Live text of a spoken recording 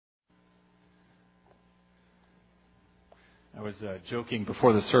I was joking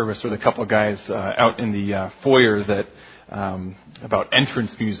before the service with a couple of guys out in the foyer that about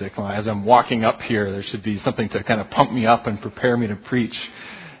entrance music. As I'm walking up here, there should be something to kind of pump me up and prepare me to preach.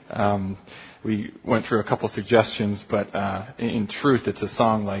 We went through a couple suggestions, but in truth, it's a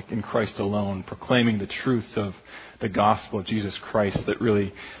song like "In Christ Alone," proclaiming the truths of the gospel of Jesus Christ that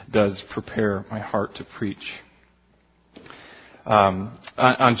really does prepare my heart to preach. On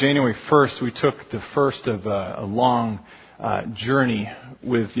January 1st, we took the first of a long journey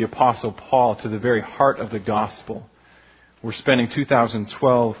with the Apostle Paul to the very heart of the gospel. We're spending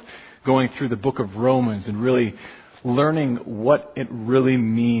 2012 going through the book of Romans and really learning what it really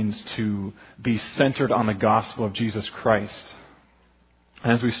means to be centered on the gospel of Jesus Christ.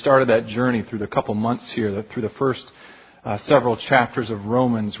 And as we started that journey through the couple months here, through the first several chapters of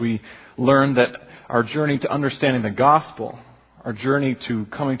Romans, we learned that our journey to understanding the gospel, our journey to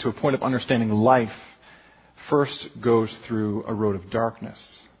coming to a point of understanding life, first goes through a road of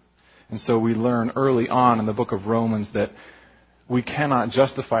darkness. And so we learn early on in the book of Romans that we cannot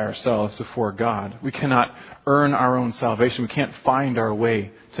justify ourselves before God. We cannot earn our own salvation. We can't find our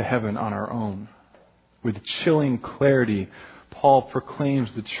way to heaven on our own. With chilling clarity, Paul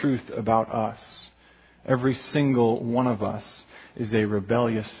proclaims the truth about us. Every single one of us is a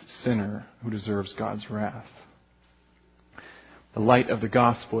rebellious sinner who deserves God's wrath. The light of the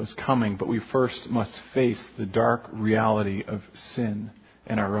gospel is coming, but we first must face the dark reality of sin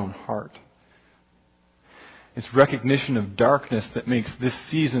in our own heart. It's recognition of darkness that makes this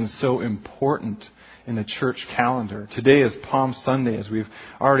season so important in the church calendar. Today is Palm Sunday, as we've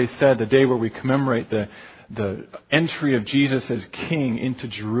already said, the day where we commemorate the entry of Jesus as King into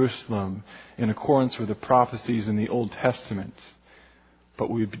Jerusalem in accordance with the prophecies in the Old Testament. But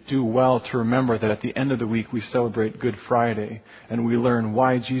we do well to remember that at the end of the week we celebrate Good Friday and we learn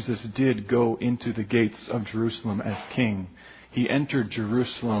why Jesus did go into the gates of Jerusalem as King. He entered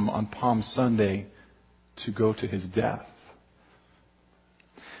Jerusalem on Palm Sunday to go to His death.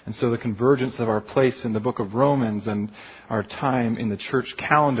 And so the convergence of our place in the book of Romans and our time in the church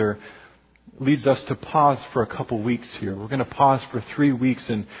calendar leads us to pause for a couple weeks here. We're going to pause for 3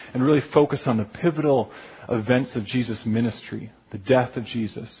 weeks and really focus on the pivotal events of Jesus' ministry. The death of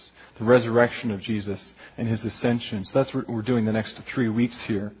Jesus, the resurrection of Jesus, and His ascension. So that's what we're doing the next 3 weeks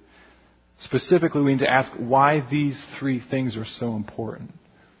here. Specifically, we need to ask why these 3 things are so important.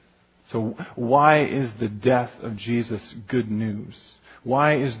 So why is the death of Jesus good news?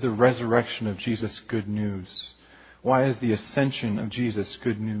 Why is the resurrection of Jesus good news? Why is the ascension of Jesus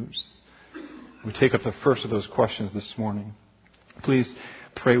good news? We take up the first of those questions this morning. Please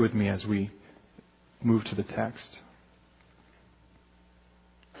pray with me as we move to the text.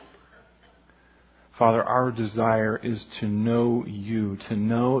 Father, our desire is to know You, to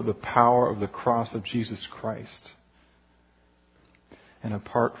know the power of the cross of Jesus Christ. And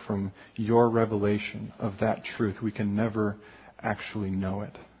apart from Your revelation of that truth, we can never actually know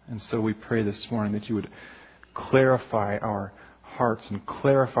it. And so we pray this morning that You would clarify our hearts and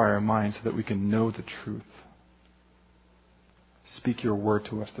clarify our minds so that we can know the truth. Speak Your word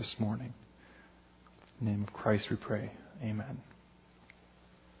to us this morning. In the name of Christ we pray. Amen.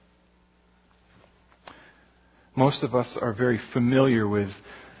 Most of us are very familiar with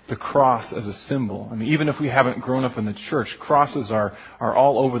the cross as a symbol. I mean, even if we haven't grown up in the church, crosses are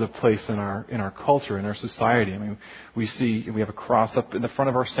all over the place in our culture, in our society. I mean, we have a cross up in the front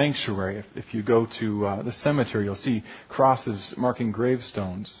of our sanctuary. If you go to the cemetery, you'll see crosses marking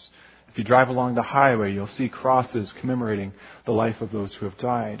gravestones. If you drive along the highway, you'll see crosses commemorating the life of those who have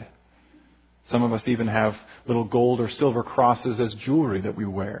died. Some of us even have little gold or silver crosses as jewelry that we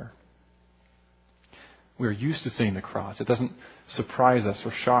wear. We're used to seeing the cross. It doesn't surprise us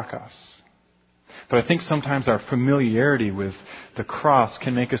or shock us. But I think sometimes our familiarity with the cross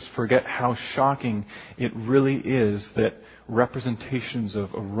can make us forget how shocking it really is that representations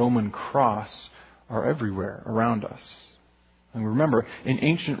of a Roman cross are everywhere around us. And remember, in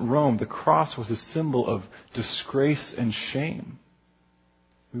ancient Rome, the cross was a symbol of disgrace and shame.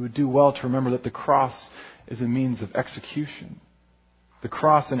 We would do well to remember that the cross is a means of execution. The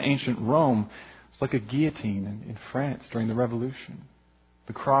cross in ancient Rome, it's like a guillotine in France during the Revolution.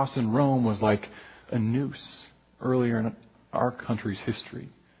 The cross in Rome was like a noose earlier in our country's history.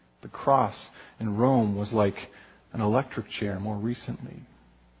 The cross in Rome was like an electric chair more recently.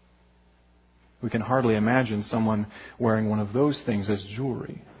 We can hardly imagine someone wearing one of those things as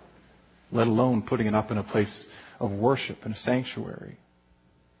jewelry, let alone putting it up in a place of worship, in a sanctuary.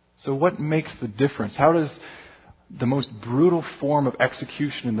 So what makes the difference? How does the most brutal form of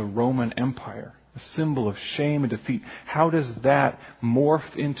execution in the Roman Empire, a symbol of shame and defeat, how does that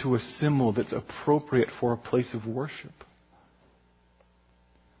morph into a symbol that's appropriate for a place of worship?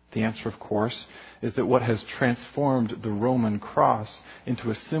 The answer, of course, is that what has transformed the Roman cross into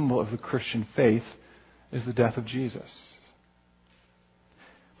a symbol of the Christian faith is the death of Jesus.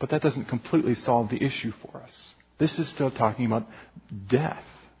 But that doesn't completely solve the issue for us. This is still talking about death.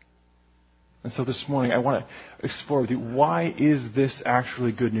 And so this morning I want to explore with you, why is this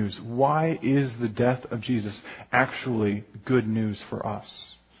actually good news? Why is the death of Jesus actually good news for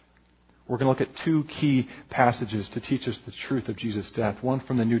us? We're going to look at two key passages to teach us the truth of Jesus' death, one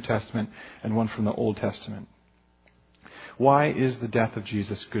from the New Testament and one from the Old Testament. Why is the death of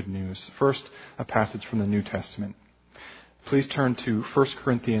Jesus good news? First, a passage from the New Testament. Please turn to 1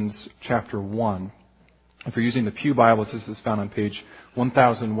 Corinthians chapter 1. If you're using the Pew Bibles, this is found on page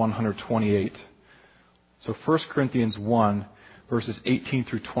 1128. So 1 Corinthians 1, verses 18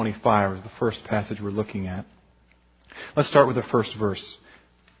 through 25 is the first passage we're looking at. Let's start with the first verse.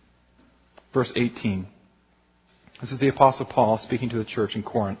 Verse 18. This is the Apostle Paul speaking to the church in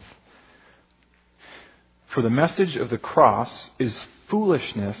Corinth. For the message of the cross is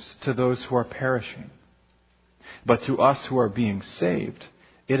foolishness to those who are perishing. But to us who are being saved,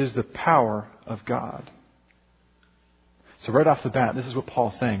 it is the power of God. So right off the bat, this is what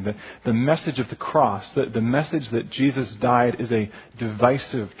Paul's saying. The message of the cross, the message that Jesus died, is a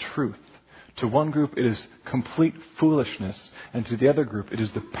divisive truth. To one group, it is complete foolishness, and to the other group, it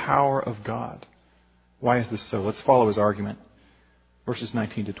is the power of God. Why is this so? Let's follow his argument. Verses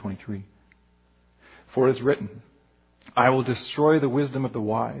 19 to 23. For it is written, I will destroy the wisdom of the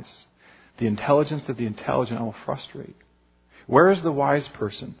wise. The intelligence of the intelligent I will frustrate. Where is the wise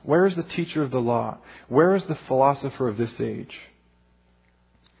person? Where is the teacher of the law? Where is the philosopher of this age?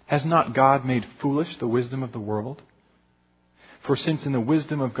 Has not God made foolish the wisdom of the world? For since in the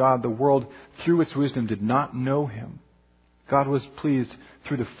wisdom of God the world through its wisdom did not know Him, God was pleased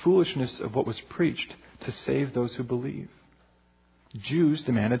through the foolishness of what was preached to save those who believe. Jews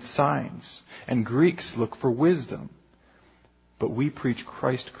demanded signs, and Greeks look for wisdom. But we preach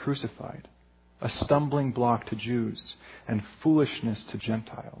Christ crucified, a stumbling block to Jews and foolishness to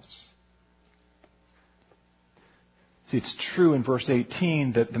Gentiles. See, it's true in verse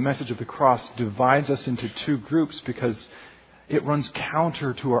 18 that the message of the cross divides us into two groups because it runs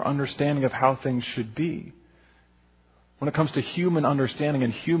counter to our understanding of how things should be. When it comes to human understanding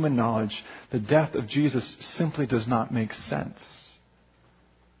and human knowledge, the death of Jesus simply does not make sense.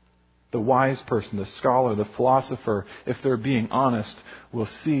 The wise person, the scholar, the philosopher, if they're being honest, will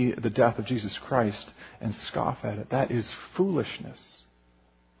see the death of Jesus Christ and scoff at it. That is foolishness.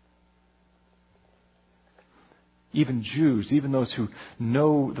 Even Jews, even those who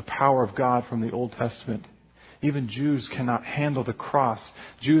know the power of God from the Old Testament, even Jews cannot handle the cross.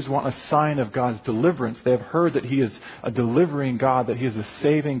 Jews want a sign of God's deliverance. They have heard that He is a delivering God, that He is a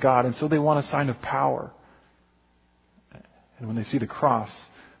saving God, and so they want a sign of power. And when they see the cross,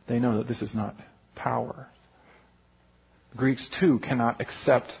 they know that this is not power. Greeks, too, cannot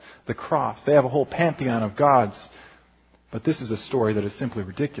accept the cross. They have a whole pantheon of gods, but this is a story that is simply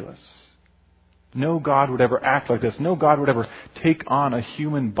ridiculous. No God would ever act like this. No God would ever take on a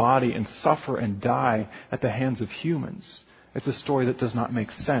human body and suffer and die at the hands of humans. It's a story that does not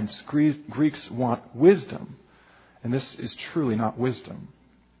make sense. Greeks want wisdom, and this is truly not wisdom.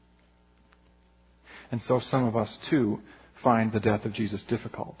 And so some of us, too, find the death of Jesus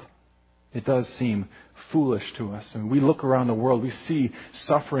difficult. It does seem foolish to us. And we look around the world, we see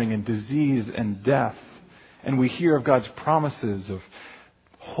suffering and disease and death, and we hear of God's promises of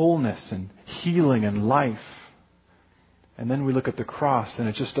wholeness and healing and life. And then we look at the cross and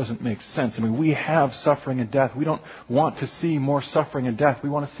it just doesn't make sense. I mean, we have suffering and death. We don't want to see more suffering and death. We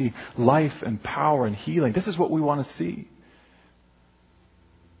want to see life and power and healing. This is what we want to see.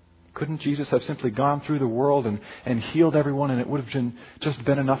 Couldn't Jesus have simply gone through the world and healed everyone, and it would have just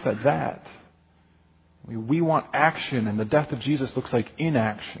been enough at that? We want action, and the death of Jesus looks like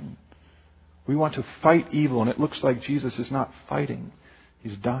inaction. We want to fight evil, and it looks like Jesus is not fighting.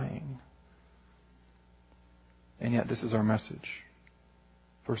 He's dying. And yet this is our message.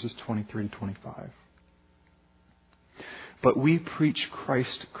 Verses 23 to 25. But we preach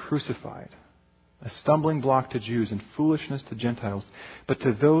Christ crucified, a stumbling block to Jews and foolishness to Gentiles. But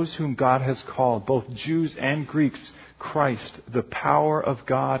to those whom God has called, both Jews and Greeks, Christ, the power of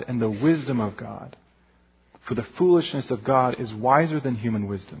God and the wisdom of God. For the foolishness of God is wiser than human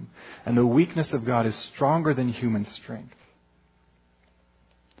wisdom, and the weakness of God is stronger than human strength.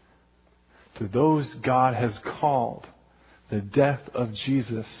 To those God has called, the death of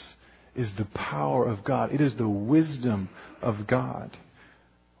Jesus is the power of God. It is the wisdom of God.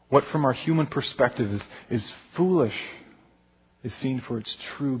 What from our human perspective is foolish is seen for its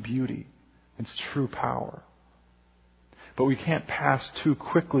true beauty, its true power. but we can't pass too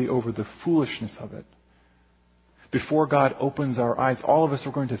quickly over the foolishness of it. Before God opens our eyes, all of us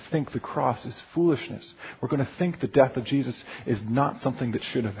are going to think the cross is foolishness. We're going to think the death of Jesus is not something that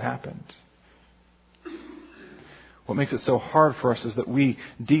should have happened. What makes it so hard for us is that we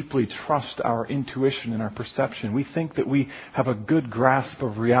deeply trust our intuition and our perception. We think that we have a good grasp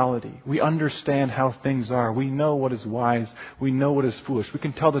of reality. We understand how things are. We know what is wise. We know what is foolish. We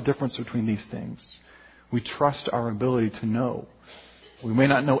can tell the difference between these things. We trust our ability to know. We may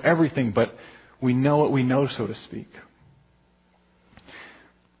not know everything, but we know what we know, so to speak.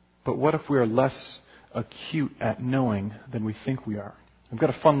 But what if we are less acute at knowing than we think we are? I've got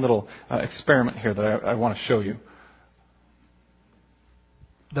a fun little experiment here that I want to show you.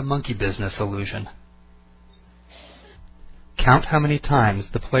 The monkey business illusion. Count how many times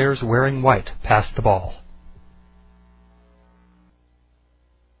the players wearing white passed the ball.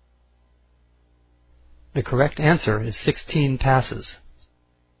 The correct answer is 16 passes.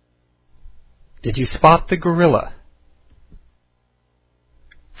 Did you spot the gorilla?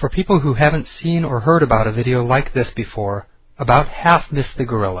 For people who haven't seen or heard about a video like this before, about half missed the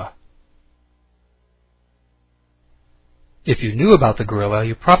gorilla. If you knew about the gorilla,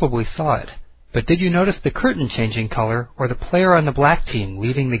 you probably saw it. But did you notice the curtain changing color or the player on the black team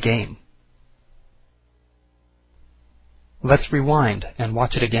leaving the game? Let's rewind and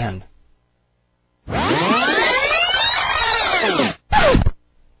watch it again.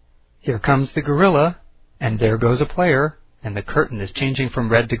 Here comes the gorilla, and there goes a player, and the curtain is changing from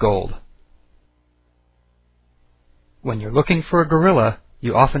red to gold. When you're looking for a gorilla,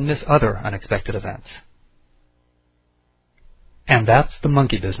 you often miss other unexpected events. And that's the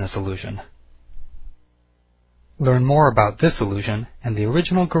monkey business illusion. Learn more about this illusion and the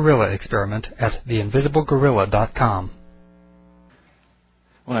original gorilla experiment at theinvisiblegorilla.com.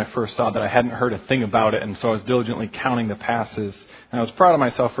 When I first saw that, I hadn't heard a thing about it, and so I was diligently counting the passes. And I was proud of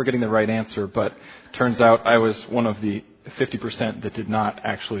myself for getting the right answer, but turns out I was one of the 50% that did not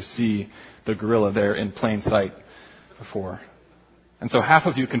actually see the gorilla there in plain sight before. And so half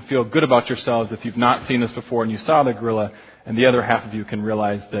of you can feel good about yourselves if you've not seen this before and you saw the gorilla, and the other half of you can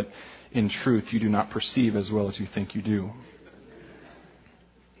realize that in truth you do not perceive as well as you think you do.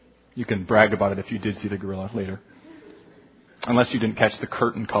 You can brag about it if you did see the gorilla later. Unless you didn't catch the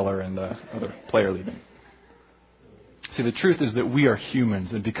curtain color and the other player leaving. See, the truth is that we are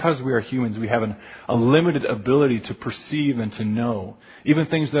humans, and because we are humans, we have a limited ability to perceive and to know. Even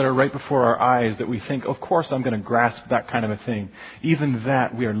things that are right before our eyes that we think, of course I'm going to grasp that kind of a thing. Even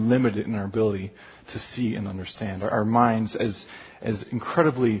that, we are limited in our ability to see and understand. Our minds, as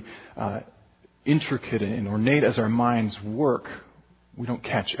incredibly intricate and ornate as our minds work, we don't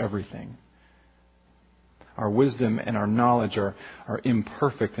catch everything. Our wisdom and our knowledge are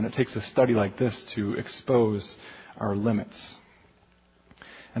imperfect, and it takes a study like this to expose our limits.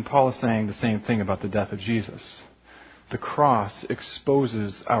 And Paul is saying the same thing about the death of Jesus. The cross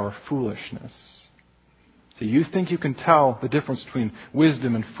exposes our foolishness. So you think you can tell the difference between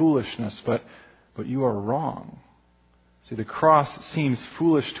wisdom and foolishness, but you are wrong. See, the cross seems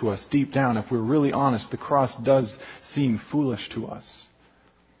foolish to us deep down. If we're really honest, the cross does seem foolish to us.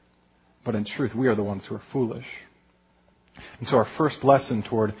 But in truth, we are the ones who are foolish. And so our first lesson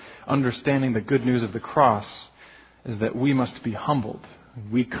toward understanding the good news of the cross is that we must be humbled.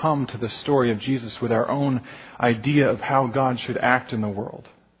 We come to the story of Jesus with our own idea of how God should act in the world.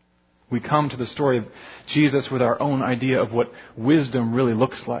 We come to the story of Jesus with our own idea of what wisdom really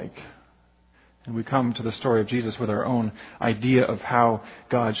looks like. And we come to the story of Jesus with our own idea of how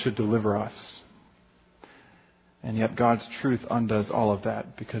God should deliver us. And yet God's truth undoes all of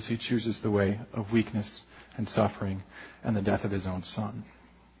that because He chooses the way of weakness and suffering and the death of His own Son.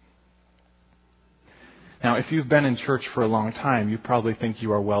 Now, if you've been in church for a long time, you probably think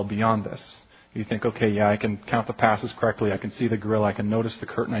you are well beyond this. You think, okay, yeah, I can count the passes correctly. I can see the gorilla. I can notice the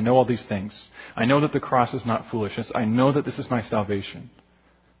curtain. I know all these things. I know that the cross is not foolishness. I know that this is my salvation.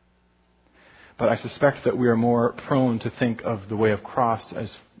 But I suspect that we are more prone to think of the way of cross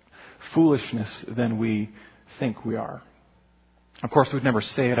as foolishness than we think we are. Of course, we'd never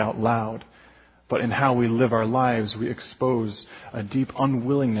say it out loud, but in how we live our lives, we expose a deep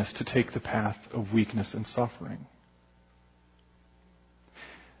unwillingness to take the path of weakness and suffering.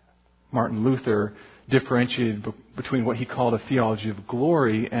 Martin Luther differentiated between what he called a theology of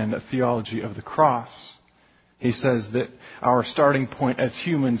glory and a theology of the cross. He says that our starting point as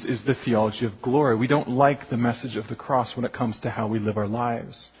humans is the theology of glory. We don't like the message of the cross when it comes to how we live our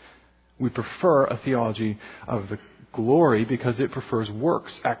lives. We prefer a theology of the glory because it prefers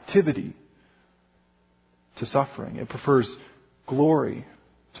works, activity, to suffering. It prefers glory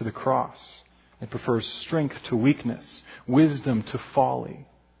to the cross. It prefers strength to weakness, wisdom to folly.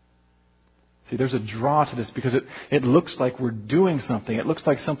 See, there's a draw to this because it looks like we're doing something. It looks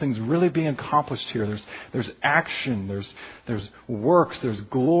like something's really being accomplished here. There's action, there's works, there's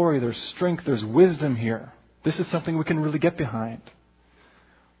glory, there's strength, there's wisdom here. This is something we can really get behind.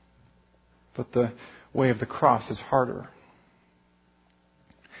 But the way of the cross is harder.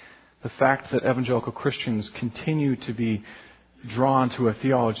 The fact that evangelical Christians continue to be drawn to a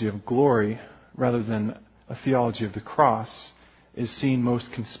theology of glory rather than a theology of the cross is seen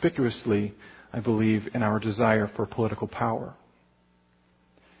most conspicuously, I believe, in our desire for political power.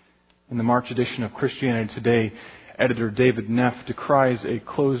 In the March edition of Christianity Today, editor David Neff decries a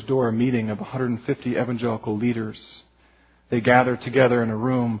closed-door meeting of 150 evangelical leaders. They gathered together in a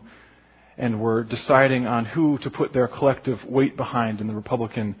room and were deciding on who to put their collective weight behind in the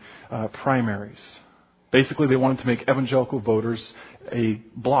Republican primaries. Basically, they wanted to make evangelical voters a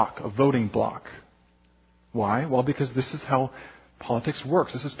voting bloc. Why? Well, because this is how politics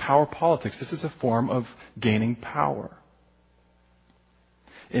works. This is power politics. This is a form of gaining power.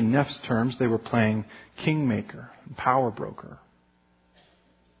 In Neff's terms, they were playing kingmaker, power broker.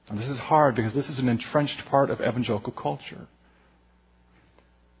 And this is hard because this is an entrenched part of evangelical culture.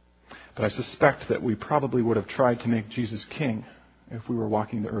 But I suspect that we probably would have tried to make Jesus king if we were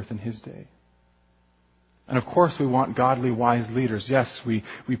walking the earth in his day. And of course we want godly, wise leaders. Yes, we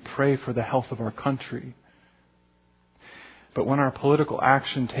pray for the health of our country. But when our political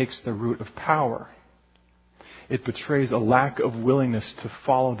action takes the route of power, it betrays a lack of willingness to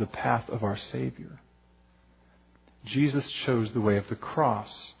follow the path of our Savior. Jesus chose the way of the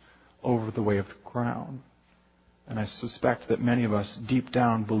cross over the way of the crown. And I suspect that many of us deep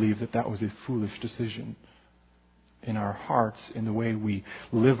down believe that that was a foolish decision. In our hearts, in the way we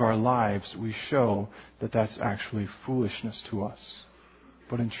live our lives, we show that that's actually foolishness to us.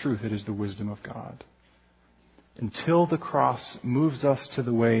 But in truth, it is the wisdom of God. Until the cross moves us to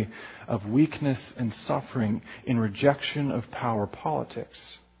the way of weakness and suffering in rejection of power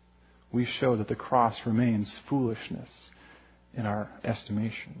politics, we show that the cross remains foolishness in our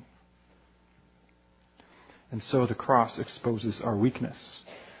estimation. And so the cross exposes our weakness.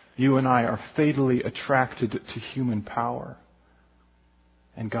 You and I are fatally attracted to human power,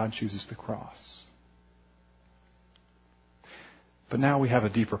 and God chooses the cross. But now we have a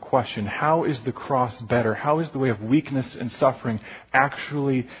deeper question. How is the cross better? How is the way of weakness and suffering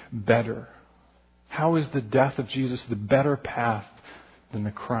actually better? How is the death of Jesus the better path than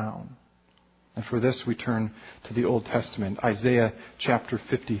the crown? And for this we turn to the Old Testament, Isaiah chapter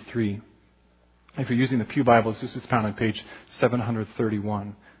 53. If you're using the Pew Bibles, this is found on page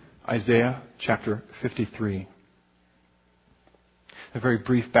 731. Isaiah chapter 53. A very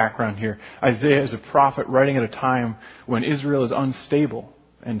brief background here. Isaiah is a prophet writing at a time when Israel is unstable.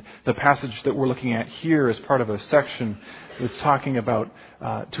 And the passage that we're looking at here is part of a section that's talking about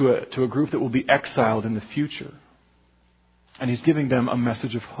to a group that will be exiled in the future. And he's giving them a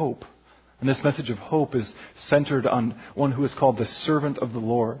message of hope. And this message of hope is centered on one who is called the servant of the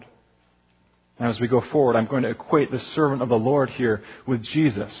Lord. Now, as we go forward, I'm going to equate the servant of the Lord here with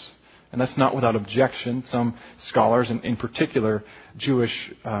Jesus. And that's not without objection. Some scholars, and in particular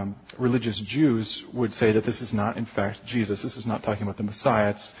Jewish religious Jews, would say that this is not, in fact, Jesus. This is not talking about the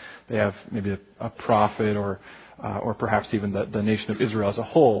Messiah. They have maybe a prophet or perhaps even the nation of Israel as a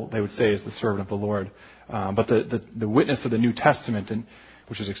whole, they would say is the servant of the Lord. But the witness of the New Testament,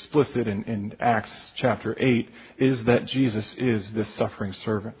 which is explicit in Acts chapter 8, is that Jesus is this suffering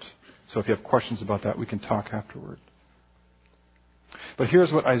servant. So if you have questions about that, we can talk afterward. But here's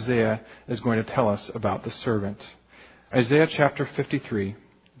what Isaiah is going to tell us about the servant. Isaiah chapter 53,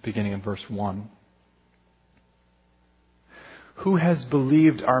 beginning in verse 1. Who has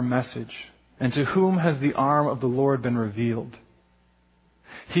believed our message, and to whom has the arm of the Lord been revealed?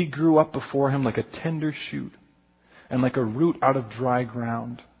 He grew up before him like a tender shoot, and like a root out of dry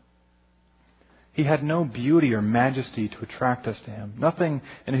ground. He had no beauty or majesty to attract us to him, nothing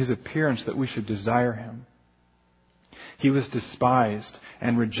in his appearance that we should desire him. He was despised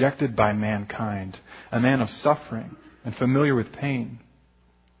and rejected by mankind, a man of suffering and familiar with pain.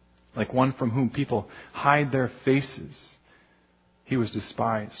 Like one from whom people hide their faces, he was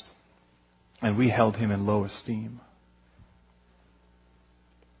despised, and we held him in low esteem.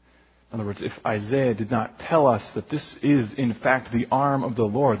 In other words, if Isaiah did not tell us that this is, in fact, the arm of the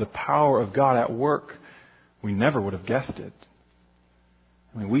Lord, the power of God at work, we never would have guessed it.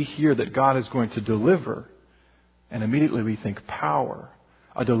 I mean, we hear that God is going to deliver, and immediately we think power.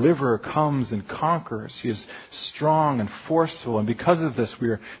 A deliverer comes and conquers. He is strong and forceful, and because of this, we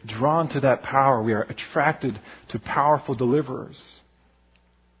are drawn to that power. We are attracted to powerful deliverers.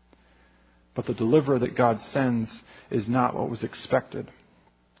 But the deliverer that God sends is not what was expected.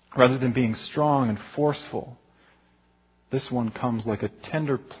 Rather than being strong and forceful, this one comes like a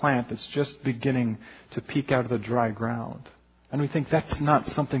tender plant that's just beginning to peek out of the dry ground. And we think that's not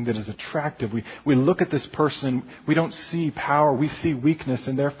something that is attractive. We look at this person, we don't see power, we see weakness,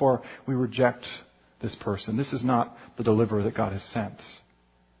 and therefore we reject this person. This is not the deliverer that God has sent.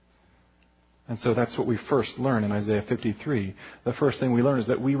 And so that's what we first learn in Isaiah 53. The first thing we learn is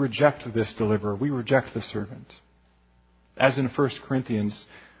that we reject this deliverer. We reject the servant. As in 1 Corinthians,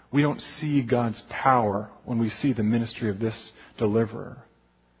 we don't see God's power when we see the ministry of this deliverer.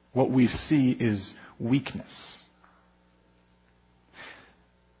 What we see is weakness.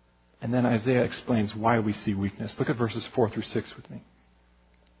 And then Isaiah explains why we see weakness. Look at verses 4 through 6 with me.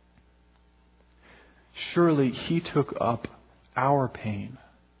 Surely he took up our pain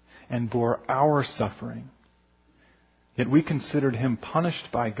and bore our suffering. Yet we considered him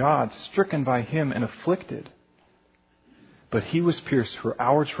punished by God, stricken by him and afflicted. But he was pierced for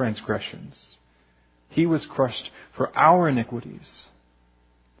our transgressions. He was crushed for our iniquities.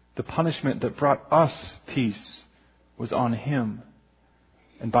 The punishment that brought us peace was on him,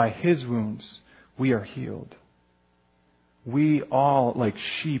 and by his wounds we are healed. We all, like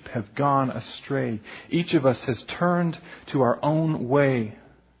sheep, have gone astray. Each of us has turned to our own way,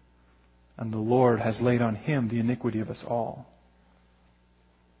 and the Lord has laid on him the iniquity of us all.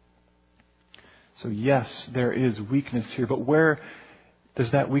 So yes, there is weakness here, but where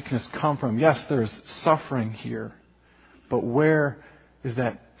does that weakness come from? Yes, there is suffering here, but where is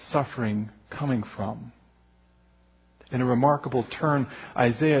that suffering coming from? In a remarkable turn,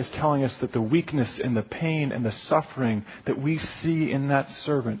 Isaiah is telling us that the weakness and the pain and the suffering that we see in that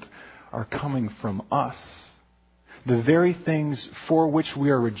servant are coming from us. The very things for which we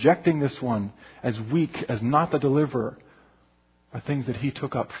are rejecting this one as weak, as not the deliverer, are things that he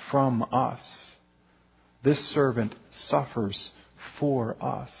took up from us. This servant suffers for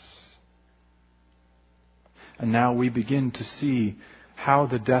us. And now we begin to see how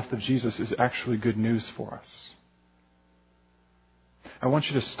the death of Jesus is actually good news for us. I want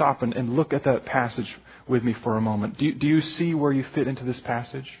you to stop and look at that passage with me for a moment. Do you see where you fit into this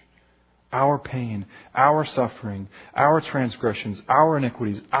passage? Our pain, our suffering, our transgressions, our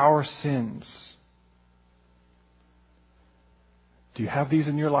iniquities, our sins. Do you have these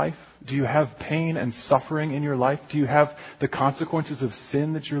in your life? Do you have pain and suffering in your life? Do you have the consequences of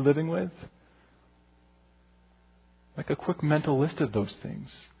sin that you're living with? Make a quick mental list of those things.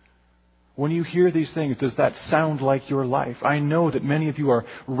 When you hear these things, does that sound like your life? I know that many of you are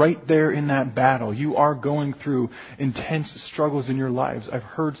right there in that battle. You are going through intense struggles in your lives. I've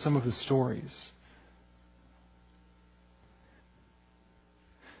heard some of the stories.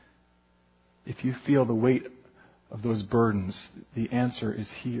 If you feel the weight of those burdens, the answer is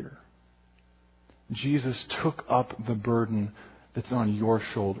here. Jesus took up the burden that's on your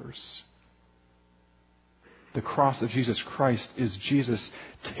shoulders. The cross of Jesus Christ is Jesus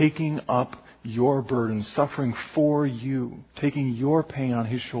taking up your burden, suffering for you, taking your pain on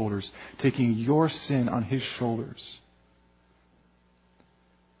his shoulders, taking your sin on his shoulders.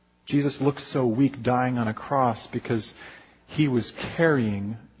 Jesus looked so weak dying on a cross because he was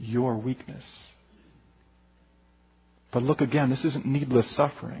carrying your weakness. But look again, this isn't needless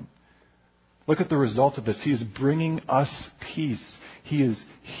suffering. Look at the result of this. He is bringing us peace. He is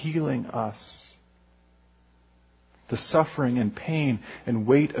healing us. The suffering and pain and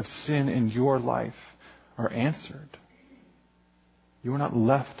weight of sin in your life are answered. You are not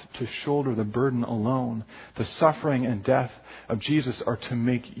left to shoulder the burden alone. The suffering and death of Jesus are to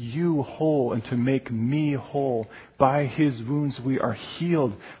make you whole and to make me whole. By his wounds we are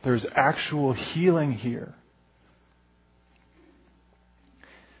healed. There's actual healing here.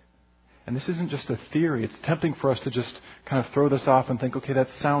 And this isn't just a theory. It's tempting for us to just kind of throw this off and think, okay, that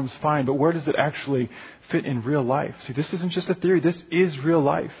sounds fine, but where does it actually fit in real life? See, this isn't just a theory. This is real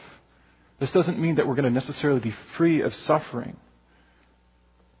life. This doesn't mean that we're going to necessarily be free of suffering.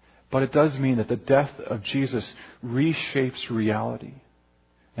 But it does mean that the death of Jesus reshapes reality.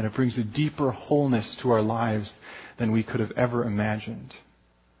 And it brings a deeper wholeness to our lives than we could have ever imagined.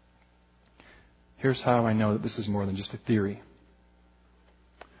 Here's how I know that this is more than just a theory.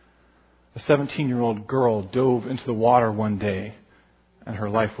 A 17-year-old girl dove into the water one day, and her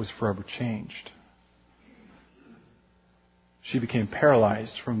life was forever changed. She became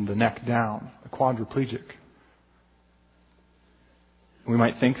paralyzed from the neck down, a quadriplegic. We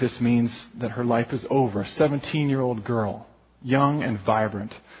might think this means that her life is over. A 17-year-old girl, young and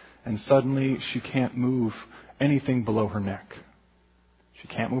vibrant, and suddenly she can't move anything below her neck. She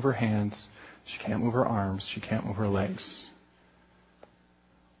can't move her hands, she can't move her arms, she can't move her legs.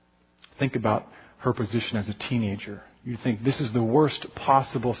 think about her position as a teenager. You'd think this is the worst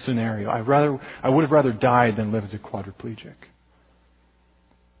possible scenario. I would have rather died than live as a quadriplegic.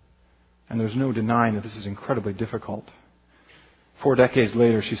 And there's no denying that this is incredibly difficult. 4 decades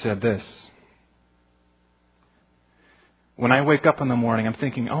later, she said this: when I wake up in the morning, I'm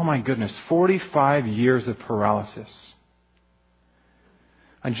thinking, oh my goodness, 45 years of paralysis.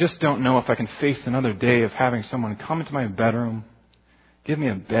 I just don't know if I can face another day of having someone come into my bedroom, give me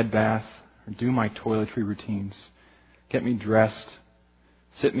a bed bath, or do my toiletry routines, get me dressed,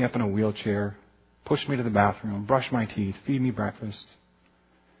 sit me up in a wheelchair, push me to the bathroom, brush my teeth, feed me breakfast.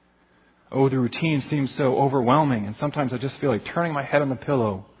 Oh, the routine seems so overwhelming, and sometimes I just feel like turning my head on the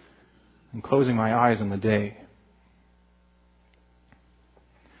pillow and closing my eyes on the day.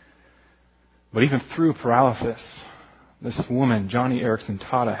 But even through paralysis, this woman, Joni Eareckson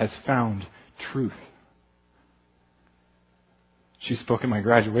Tada, has found truth. She spoke at my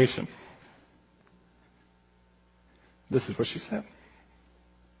graduation. This is what she said.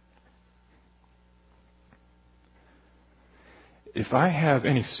 If I have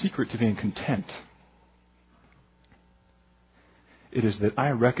any secret to being content, it is that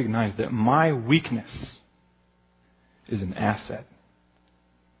I recognize that my weakness is an asset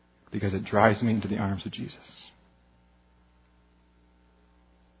because it drives me into the arms of Jesus.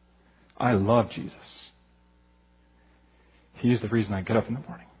 I love Jesus. He is the reason I get up in the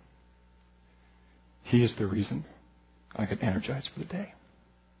morning. He is the reason I get energized for the day.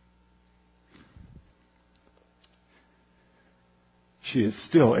 She is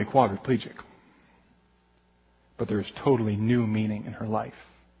still a quadriplegic, but there is totally new meaning in her life.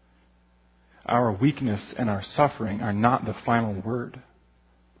 Our weakness and our suffering are not the final word.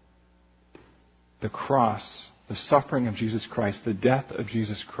 The cross, the suffering of Jesus Christ, the death of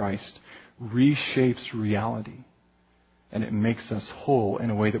Jesus Christ reshapes reality, and it makes us whole in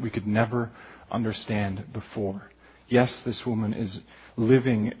a way that we could never understand before. Yes, this woman is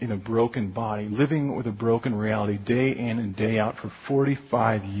living in a broken body, living with a broken reality day in and day out for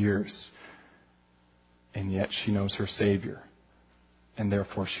 45 years. And yet she knows her Savior, and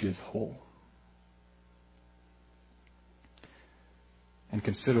therefore she is whole. And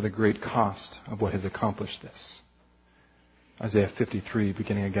consider the great cost of what has accomplished this. Isaiah 53,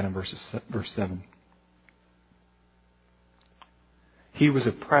 beginning again in verse 7. He was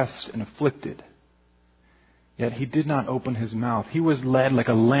oppressed and afflicted, yet he did not open his mouth. He was led like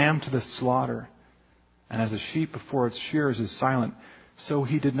a lamb to the slaughter, and as a sheep before its shearers is silent, so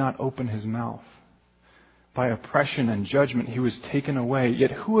he did not open his mouth. By oppression and judgment he was taken away,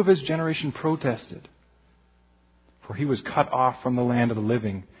 yet who of his generation protested? For he was cut off from the land of the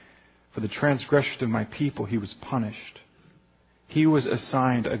living. For the transgression of my people he was punished. He was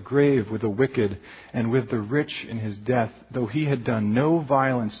assigned a grave with the wicked and with the rich in his death, though he had done no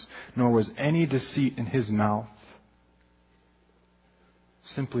violence, nor was any deceit in his mouth.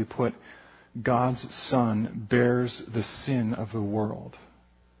 Simply put, God's Son bears the sin of the world.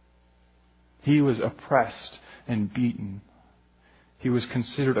 He was oppressed and beaten. He was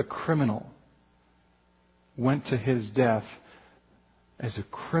considered a criminal. Went to his death as a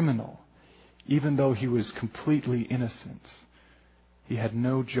criminal, even though he was completely innocent. He had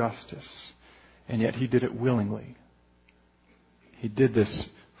no justice, and yet he did it willingly. He did this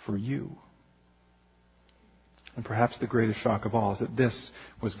for you. And perhaps the greatest shock of all is that this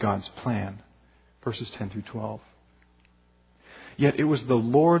was God's plan. Verses 10 through 12. Yet it was the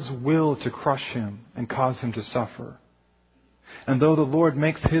Lord's will to crush him and cause him to suffer. And though the Lord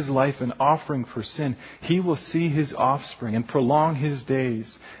makes his life an offering for sin, he will see his offspring and prolong his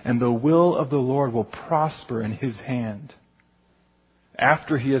days, and the will of the Lord will prosper in his hand.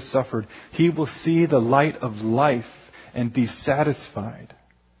 After he has suffered, he will see the light of life and be satisfied.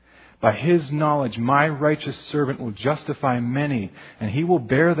 By his knowledge, my righteous servant will justify many, and he will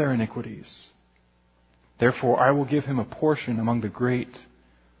bear their iniquities. Therefore, I will give him a portion among the great,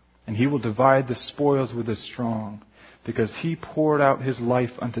 and he will divide the spoils with the strong, because he poured out his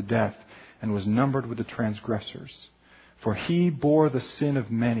life unto death and was numbered with the transgressors. For he bore the sin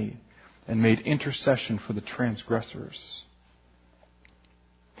of many and made intercession for the transgressors.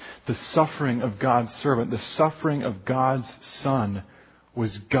 The suffering of God's servant, the suffering of God's Son,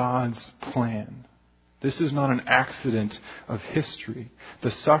 was God's plan. This is not an accident of history. The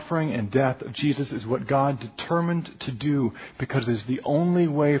suffering and death of Jesus is what God determined to do because it is the only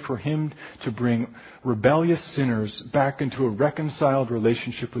way for him to bring rebellious sinners back into a reconciled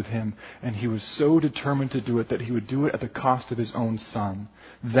relationship with him. And he was so determined to do it that he would do it at the cost of his own Son.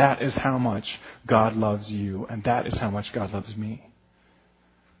 That is how much God loves you, and that is how much God loves me.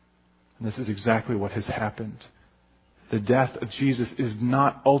 And this is exactly what has happened The death of Jesus is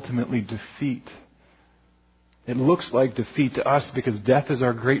not ultimately defeat. It looks like defeat to us because death is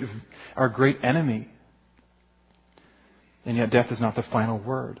our great enemy. And yet death is not the final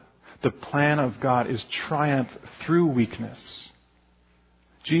word. The plan of God is triumph through weakness.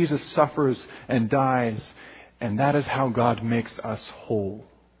 Jesus suffers and dies, and that is how God makes us whole.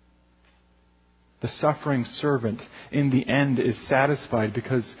 The suffering servant in the end is satisfied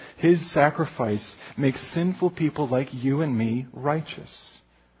because his sacrifice makes sinful people like you and me righteous.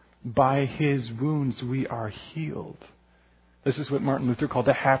 By his wounds we are healed. This is what Martin Luther called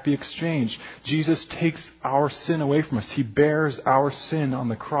the happy exchange. Jesus takes our sin away from us. He bears our sin on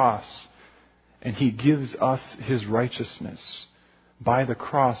the cross, and he gives us his righteousness. By the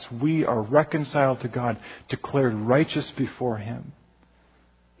cross, we are reconciled to God, declared righteous before him.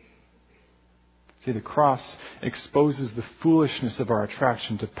 See, the cross exposes the foolishness of our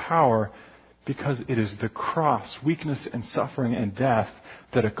attraction to power because it is the cross, weakness and suffering and death,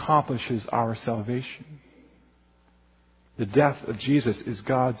 that accomplishes our salvation. The death of Jesus is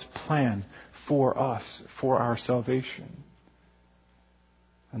God's plan for us, for our salvation.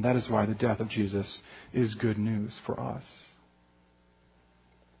 And that is why the death of Jesus is good news for us.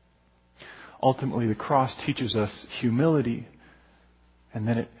 Ultimately, the cross teaches us humility, and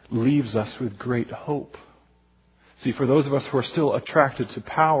then it leaves us with great hope. See, for those of us who are still attracted to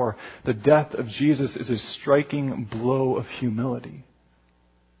power, the death of Jesus is a striking blow of humility.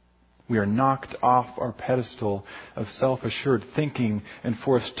 We are knocked off our pedestal of self-assured thinking and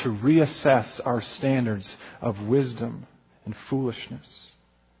forced to reassess our standards of wisdom and foolishness.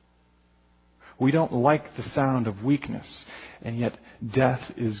 We don't like the sound of weakness, and yet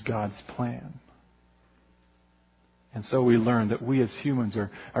death is God's plan. And so we learn that we as humans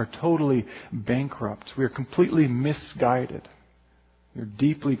are totally bankrupt. We are completely misguided. We are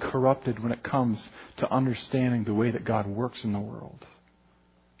deeply corrupted when it comes to understanding the way that God works in the world.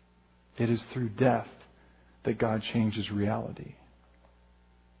 It is through death that God changes reality.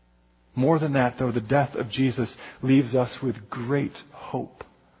 More than that, though, the death of Jesus leaves us with great hope.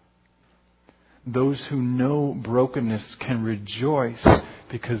 Those who know brokenness can rejoice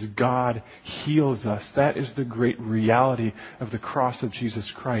because God heals us. That is the great reality of the cross of Jesus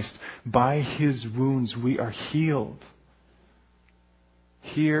Christ. By his wounds we are healed.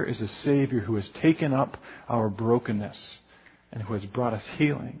 Here is a Savior who has taken up our brokenness and who has brought us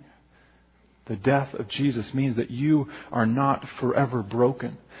healing. The death of Jesus means that you are not forever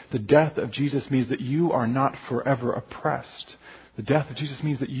broken. The death of Jesus means that you are not forever oppressed. The death of Jesus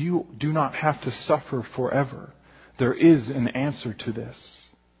means that you do not have to suffer forever. There is an answer to this.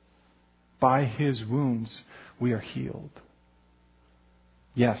 By his wounds we are healed.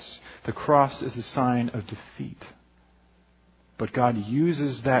 Yes, the cross is a sign of defeat. But God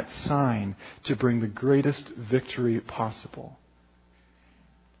uses that sign to bring the greatest victory possible.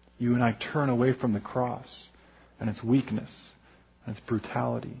 You and I turn away from the cross and its weakness and its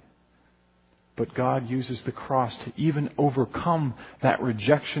brutality. But God uses the cross to even overcome that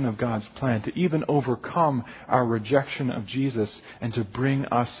rejection of God's plan, to even overcome our rejection of Jesus, and to bring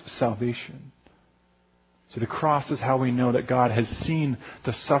us salvation. So the cross is how we know that God has seen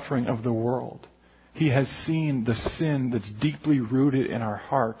the suffering of the world. He has seen the sin that's deeply rooted in our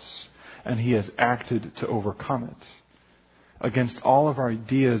hearts, and he has acted to overcome it. Against all of our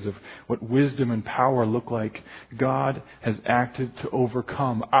ideas of what wisdom and power look like, God has acted to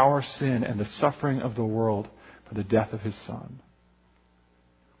overcome our sin and the suffering of the world for the death of his Son.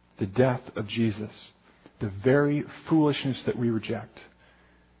 The death of Jesus, the very foolishness that we reject,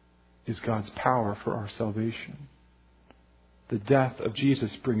 is God's power for our salvation. The death of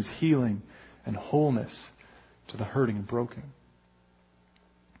Jesus brings healing and wholeness to the hurting and broken.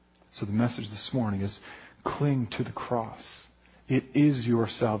 So the message this morning is cling to the cross. It is your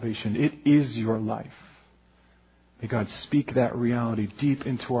salvation. It is your life. May God speak that reality deep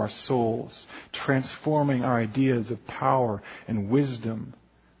into our souls, transforming our ideas of power and wisdom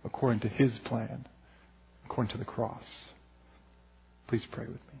according to his plan, according to the cross. Please pray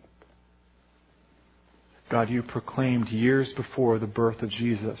with me. God, you proclaimed years before the birth of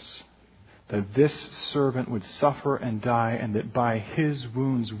Jesus that this servant would suffer and die, and that by his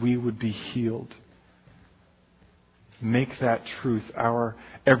wounds we would be healed. Make that truth our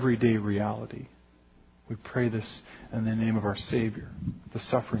everyday reality. We pray this in the name of our Savior, the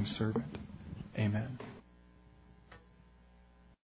suffering servant. Amen.